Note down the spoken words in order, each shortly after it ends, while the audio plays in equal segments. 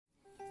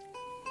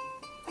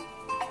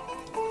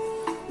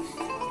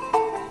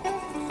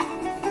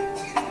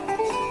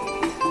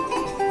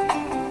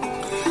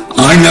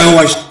know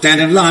I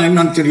stand in line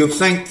until you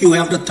think you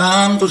have the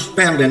time to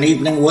spend an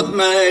evening with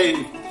me.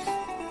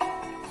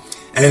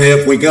 And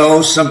if we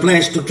go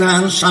someplace to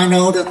dance, I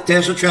know that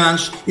there's a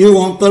chance you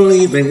won't be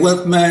leaving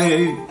with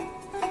me.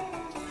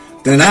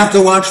 Then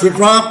afterwards we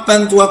drop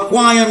into a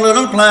quiet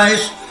little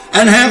place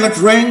and have a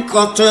drink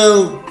or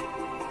two.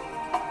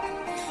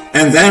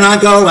 And then I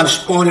go and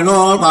spoil it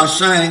all by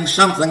saying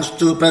something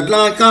stupid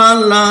like I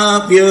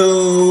love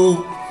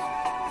you.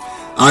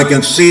 I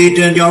can see it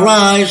in your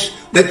eyes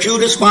that you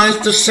despise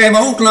the same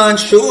old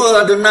lines you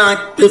heard the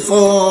night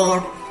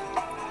before.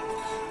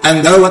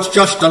 And though it's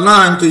just a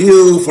line to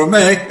you, for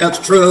me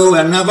it's true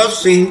and never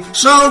seemed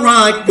so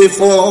right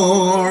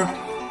before.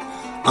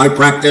 I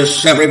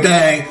practice every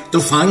day to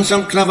find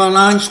some clever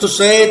lines to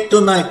say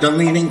to make the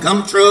meaning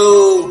come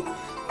true.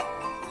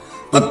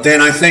 But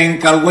then I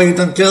think I'll wait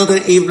until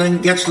the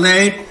evening gets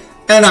late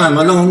and I'm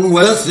alone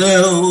with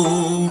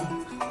you.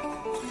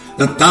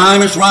 The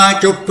time is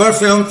right, your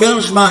perfume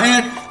fills my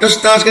head, the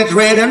stars get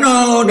red and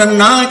oh, the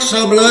nights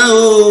are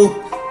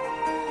blue.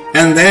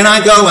 And then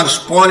I go and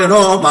spoil it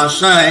all by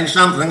saying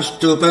something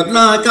stupid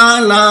like I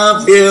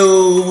love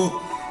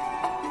you.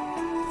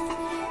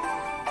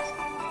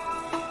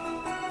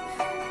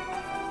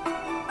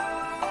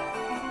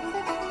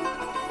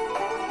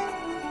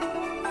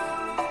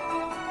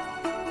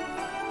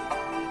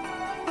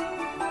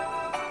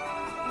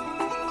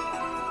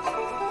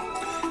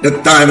 The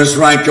time is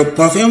right, your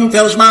perfume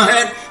fills my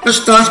head, the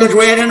stars get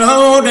red and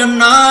oh, the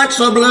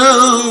nights are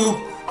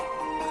blue.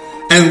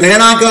 And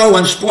then I go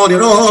and spoil it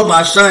all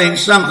by saying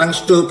something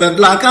stupid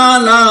like I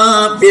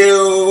love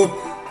you.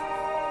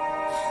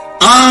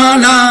 I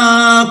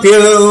love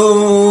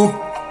you.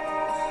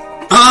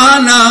 I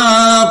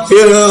love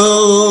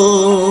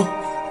you.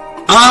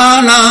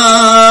 I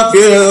love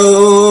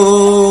you.